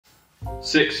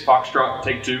6, Foxtrot,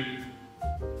 take 2.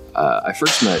 I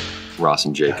first met Ross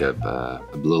and Jacob a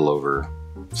little over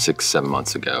 6-7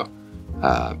 months ago.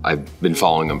 I've been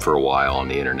following them for a while on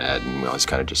the internet, and we always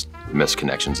kind of just missed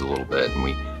connections a little bit, and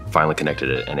we finally connected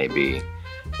at NAB,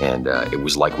 and it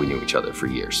was like we knew each other for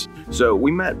years. So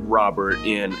we met Robert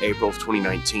in April of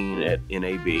 2019 at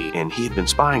NAB, and he had been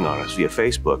spying on us via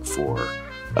Facebook for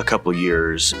a couple of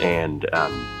years, and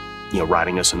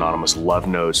writing us anonymous love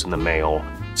notes in the mail.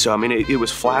 So I mean, it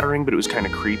was flattering, but it was kind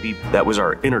of creepy. That was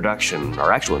our introduction,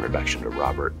 our actual introduction to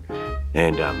Robert,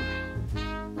 and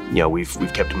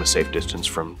we've kept him a safe distance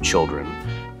from children.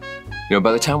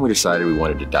 By the time we decided we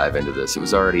wanted to dive into this, it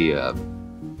was already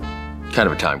kind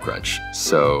of a time crunch.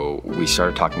 So we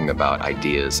started talking about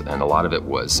ideas, and a lot of it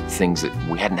was things that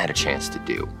we hadn't had a chance to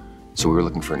do. So we were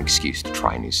looking for an excuse to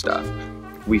try new stuff.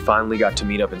 We finally got to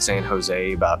meet up in San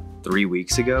Jose about 3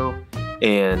 weeks ago,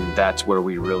 and that's where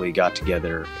we really got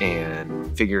together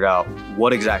and figured out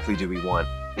what exactly do we want,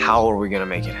 how are we gonna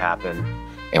make it happen.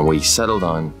 And we settled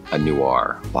on a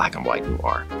noir, black and white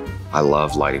noir. I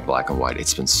love lighting black and white.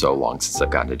 It's been so long since I've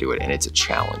gotten to do it, and it's a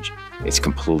challenge. It's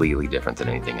completely different than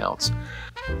anything else.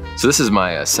 So this is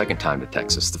my second time to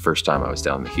Texas. The first time I was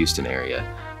down in the Houston area,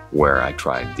 where I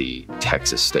tried the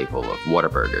Texas staple of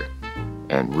Whataburger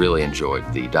and really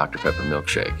enjoyed the Dr. Pepper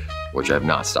milkshake, which I've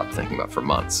not stopped thinking about for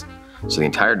months. So the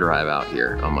entire drive out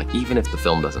here, I'm like, even if the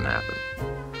film doesn't happen,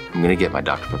 I'm gonna get my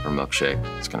Dr. Pepper milkshake.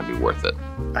 It's gonna be worth it.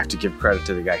 I have to give credit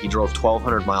to the guy. He drove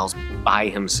 1,200 miles by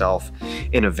himself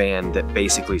in a van that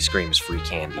basically screams free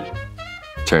candy.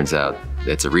 Turns out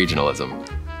it's a regionalism,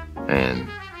 and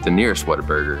the nearest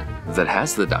Whataburger that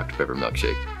has the Dr. Pepper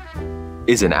milkshake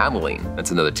is in Abilene.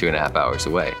 That's another 2.5 hours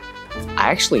away. I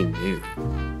actually knew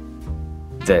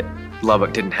that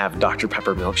Lubbock didn't have Dr.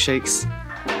 Pepper milkshakes.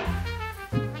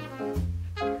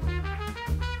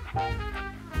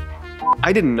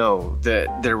 I didn't know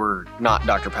that there were not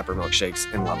Dr. Pepper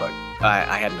milkshakes in Lubbock.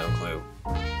 I had no clue.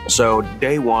 So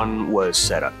day one was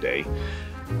setup day.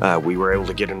 We were able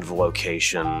to get into the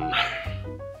location.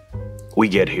 We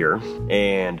get here,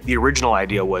 and the original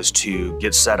idea was to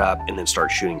get set up and then start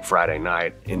shooting Friday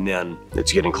night, and then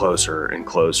it's getting closer and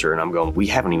closer, and I'm going, we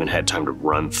haven't even had time to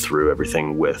run through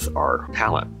everything with our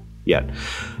talent yet.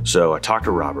 So I talked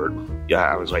to Robert. Yeah,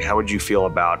 I was like, how would you feel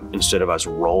about, instead of us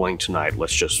rolling tonight,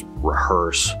 let's just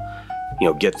rehearse,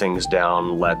 get things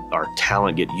down, let our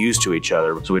talent get used to each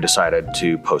other. So we decided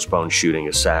to postpone shooting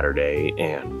a Saturday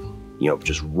and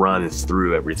just run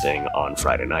through everything on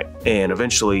Friday night. And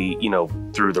eventually,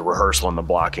 through the rehearsal and the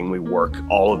blocking, we work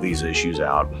all of these issues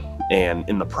out. And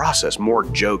in the process, more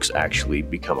jokes actually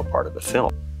become a part of the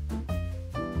film.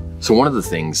 So one of the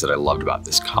things that I loved about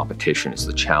this competition is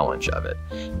the challenge of it,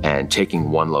 and taking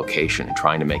one location and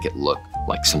trying to make it look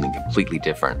like something completely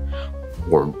different,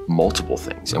 or multiple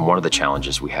things. And one of the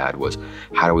challenges we had was,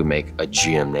 how do we make a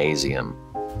gymnasium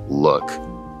look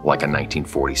like a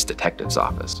 1940s detective's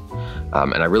office?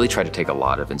 And I really tried to take a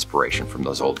lot of inspiration from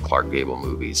those old Clark Gable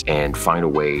movies and find a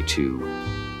way to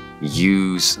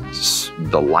use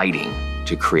the lighting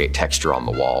to create texture on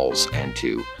the walls and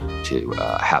to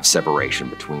have separation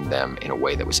between them in a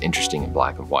way that was interesting in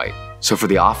black and white. So for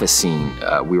the office scene,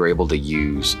 we were able to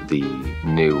use the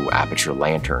new Aputure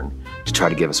lantern to try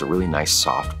to give us a really nice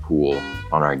soft pool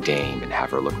on our dame and have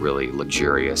her look really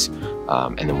luxurious.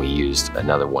 And then we used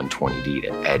another 120D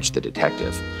to edge the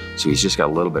detective. So he's just got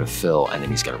a little bit of fill, and then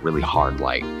he's got a really hard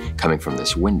light coming from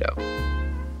this window.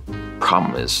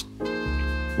 Problem is,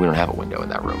 we don't have a window in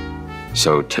that room.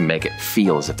 So to make it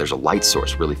feel as if there's a light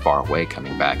source really far away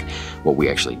coming back, what we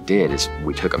actually did is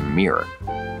we took a mirror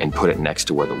and put it next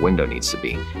to where the window needs to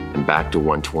be, and backed a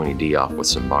 120D off with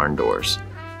some barn doors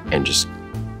and just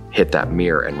hit that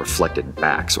mirror and reflect it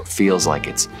back so it feels like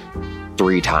it's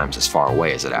 3 times as far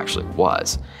away as it actually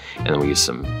was. And then we used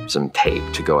some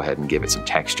tape to go ahead and give it some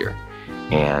texture.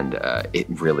 And it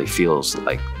really feels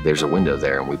like there's a window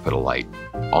there, and we put a light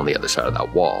on the other side of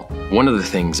that wall. One of the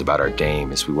things about our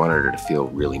dame is we wanted her to feel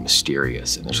really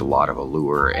mysterious, and there's a lot of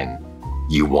allure, and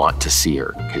you want to see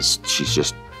her because she's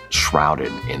just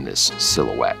shrouded in this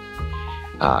silhouette.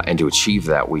 And to achieve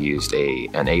that, we used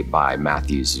an 8x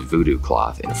Matthews voodoo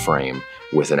cloth in a frame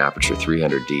with an Aputure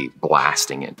 300D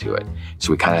blasting into it.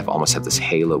 So we kind of almost have this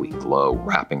halo-y glow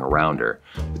wrapping around her,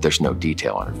 but there's no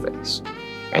detail on her face.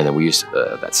 And then we used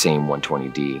that same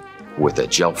 120D with a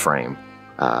gel frame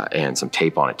and some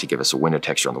tape on it to give us a window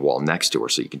texture on the wall next to her,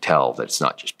 so you can tell that it's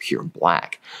not just pure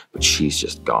black, but she's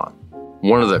just gone.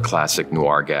 One of the classic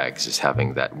noir gags is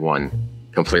having that one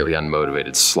completely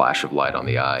unmotivated slash of light on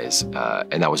the eyes,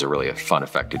 and that was a fun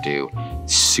effect to do.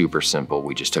 Super simple.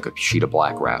 We just took a sheet of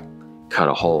black wrap, cut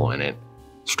a hole in it,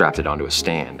 strapped it onto a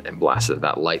stand and blasted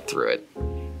that light through it.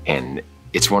 And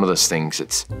it's one of those things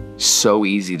that's so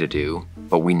easy to do,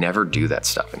 but we never do that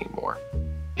stuff anymore.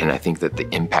 And I think that the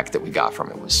impact that we got from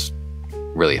it was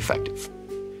really effective.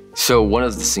 So one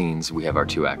of the scenes, we have our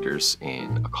 2 actors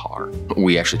in a car.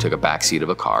 We actually took a back seat of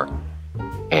a car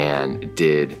and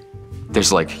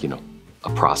there's like, you know, a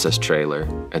process trailer,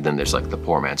 and then there's like the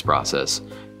poor man's process,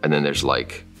 and then there's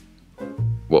like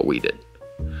what we did.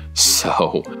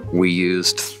 So we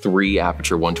used 3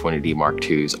 Aputure 120D Mark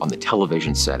IIs on the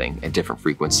television setting at different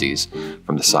frequencies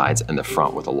from the sides and the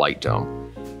front with a light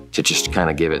dome to just kind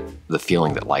of give it the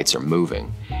feeling that lights are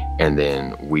moving. And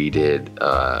then we did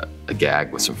a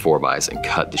gag with some 4x and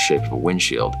cut the shape of a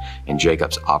windshield, and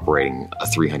Jacob's operating a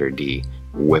 300D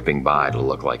whipping by to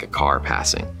look like a car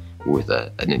passing with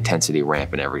an intensity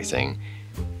ramp and everything.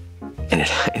 And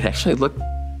it actually looked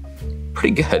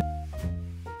pretty good.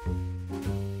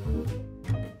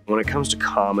 When it comes to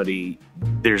comedy,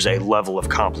 there's a level of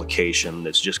complication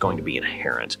that's just going to be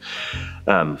inherent.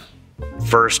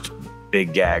 First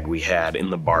big gag we had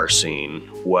in the bar scene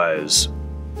was,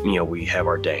 you know, we have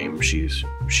our dame, she's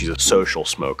a social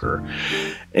smoker,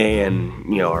 and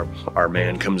you know, our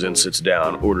man comes in, sits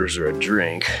down, orders her a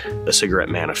drink, a cigarette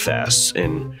manifests,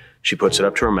 and she puts it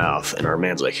up to her mouth, and our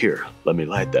man's like, here, let me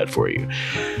light that for you.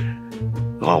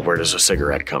 Well, where does a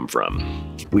cigarette come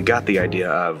from? We got the idea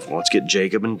of, well, let's get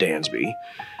Jacob and Dansby,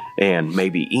 and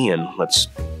maybe Ian, let's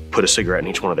put a cigarette in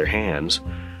each one of their hands,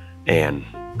 and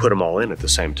put them all in at the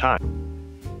same time.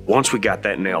 Once we got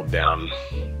that nailed down,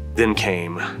 then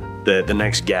came the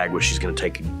next gag, where she's gonna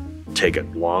take a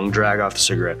long drag off the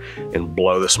cigarette and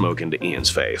blow the smoke into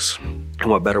Ian's face. And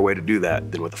what better way to do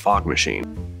that than with a fog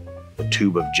machine? The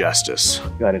tube of justice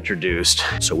got introduced.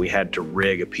 So we had to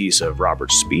rig a piece of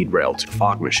Robert's speed rail to the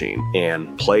fog machine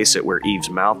and place it where Eve's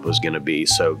mouth was gonna be,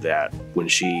 so that when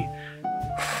she,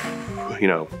 you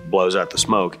know, blows out the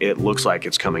smoke, it looks like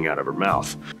it's coming out of her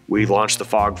mouth. We launched the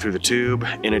fog through the tube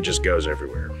and it just goes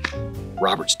everywhere.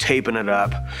 Robert's taping it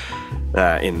up,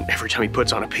 and every time he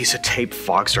puts on a piece of tape,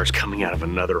 fog starts coming out of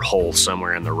another hole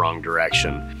somewhere in the wrong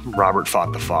direction. Robert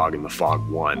fought the fog and the fog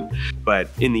won. But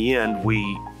in the end,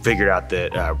 we figured out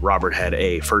that Robert had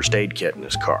a first aid kit in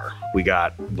his car. We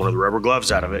got one of the rubber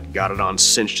gloves out of it, got it on,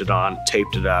 cinched it on,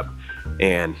 taped it up,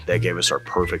 and that gave us our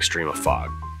perfect stream of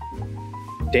fog.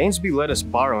 Dansby let us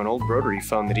borrow an old rotary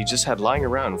phone that he just had lying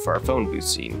around for our phone booth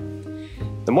scene.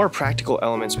 The more practical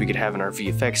elements we could have in our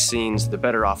VFX scenes, the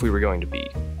better off we were going to be.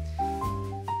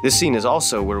 This scene is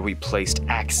also where we placed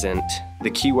accent,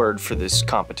 the keyword for this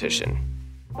competition.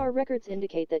 Our records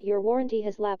indicate that your warranty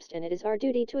has lapsed, and it is our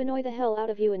duty to annoy the hell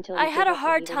out of you until I had a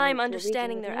hard time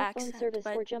understanding their accent, but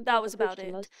that was about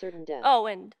it. Oh,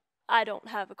 and I don't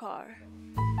have a car.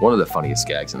 One of the funniest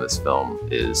gags in this film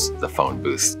is the phone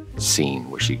booth scene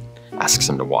where she asks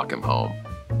him to walk him home,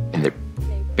 and they're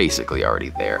basically already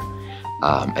there.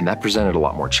 And that presented a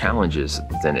lot more challenges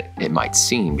than it might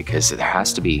seem, because there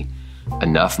has to be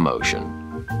enough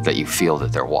motion that you feel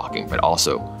that they're walking, but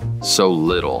also so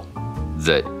little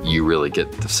that you really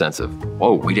get the sense of,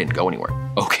 whoa, we didn't go anywhere,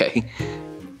 okay.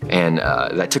 And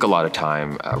that took a lot of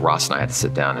time. Ross and I had to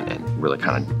sit down and really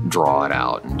kind of draw it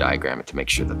out and diagram it to make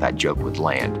sure that that joke would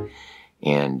land.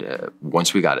 And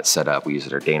once we got it set up, we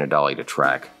used our Dana Dolly to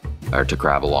track, or to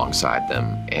grab alongside them.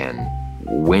 And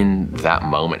when that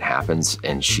moment happens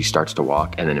and she starts to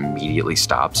walk and then immediately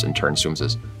stops and turns to him and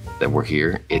says that we're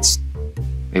here, it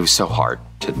was so hard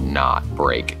to not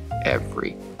break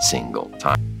every single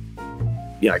time.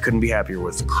 Yeah, I couldn't be happier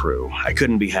with the crew. I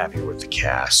couldn't be happier with the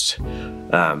cast.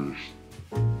 And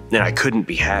I couldn't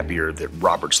be happier that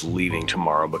Robert's leaving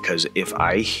tomorrow, because if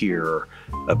I hear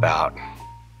about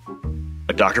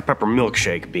a Dr. Pepper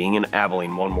milkshake being in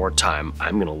Abilene one more time,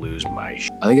 I'm gonna lose my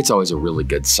shit. I think it's always a really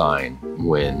good sign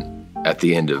when at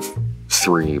the end of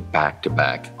 3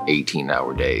 back-to-back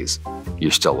 18-hour days,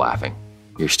 you're still laughing.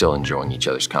 You're still enjoying each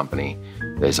other's company.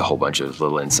 There's a whole bunch of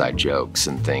little inside jokes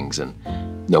and things, and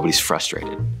nobody's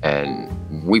frustrated. And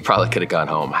we probably could have gone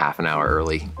home half an hour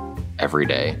early every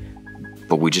day,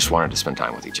 but we just wanted to spend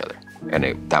time with each other.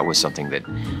 And that was something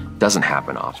that doesn't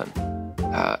happen often,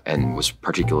 and was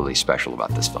particularly special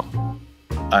about this film.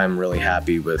 I'm really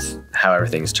happy with how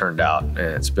everything's turned out, and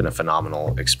it's been a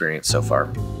phenomenal experience so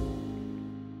far.